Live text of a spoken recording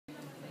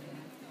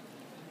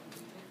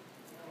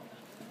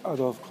out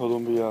of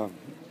Colombia,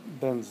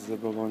 Benz de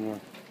Bologna,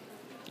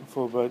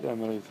 Fulbright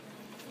Emirate.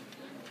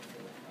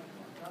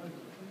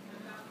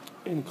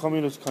 In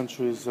communist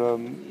countries,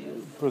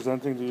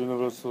 presenting the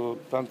universal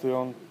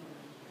pantheon,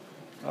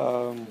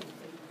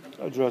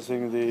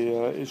 addressing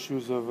the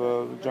issues of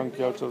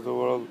junkyards of the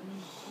world,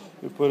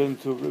 we put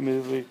into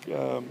immediately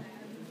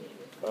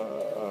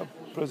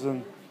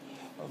prison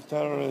of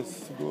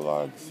terrorists,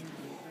 gulags,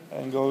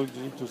 and go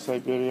to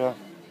Siberia,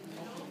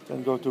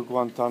 then go to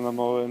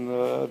Guantanamo and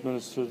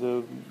administer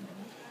the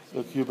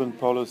Cuban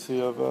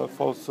policy of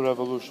false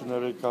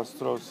revolutionary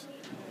Castros,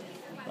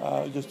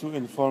 just to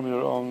inform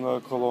your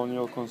own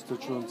colonial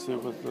constituency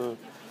with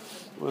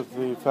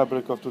the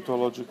fabric of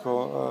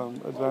tautological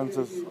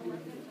advances.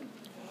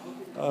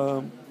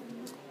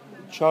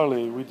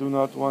 Charlie, we do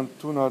not want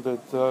tuna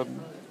that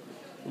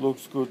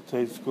looks good,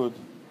 tastes good,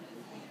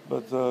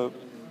 but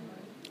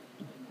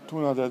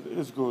tuna that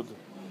is good.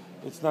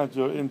 It's not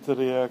your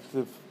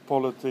interactive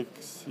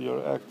politics,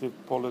 your active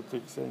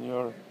politics, and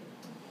your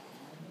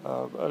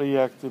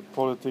reactive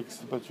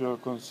politics, but your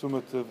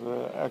consumative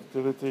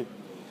activity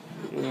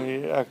in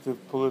the active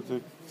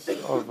politics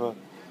of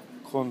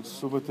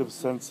consumative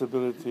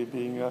sensibility,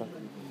 being a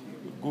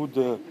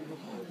good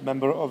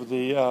member of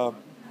the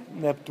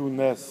Neptune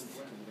nest.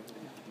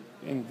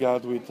 In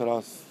God we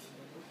trust.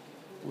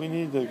 We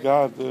need a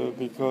God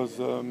because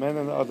man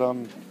and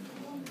Adam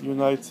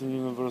unites in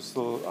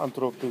universal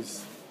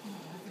anthropis,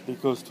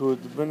 because to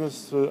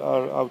administer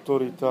our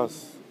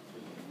autoritas,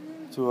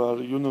 to our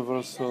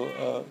universal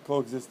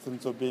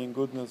coexistence of being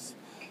goodness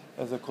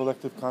as a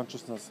collective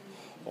consciousness.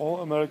 All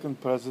American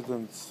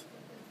presidents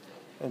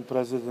and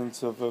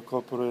presidents of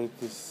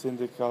corporatist,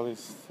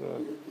 syndicalist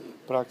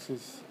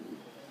praxis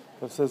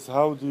have says,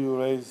 how do you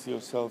raise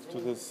yourself to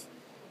this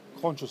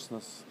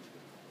consciousness?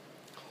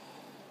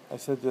 I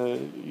said,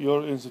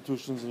 your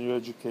institutions and your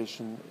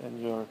education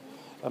and your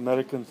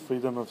American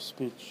freedom of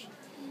speech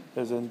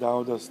has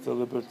endowed us the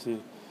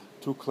liberty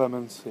to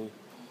clemency,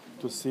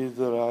 to see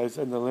the rise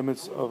and the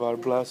limits of our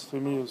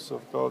blasphemous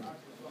of God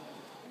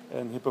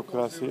and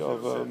hypocrisy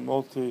of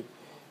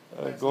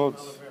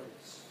multi-gods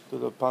to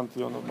the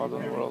pantheon of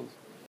modern world.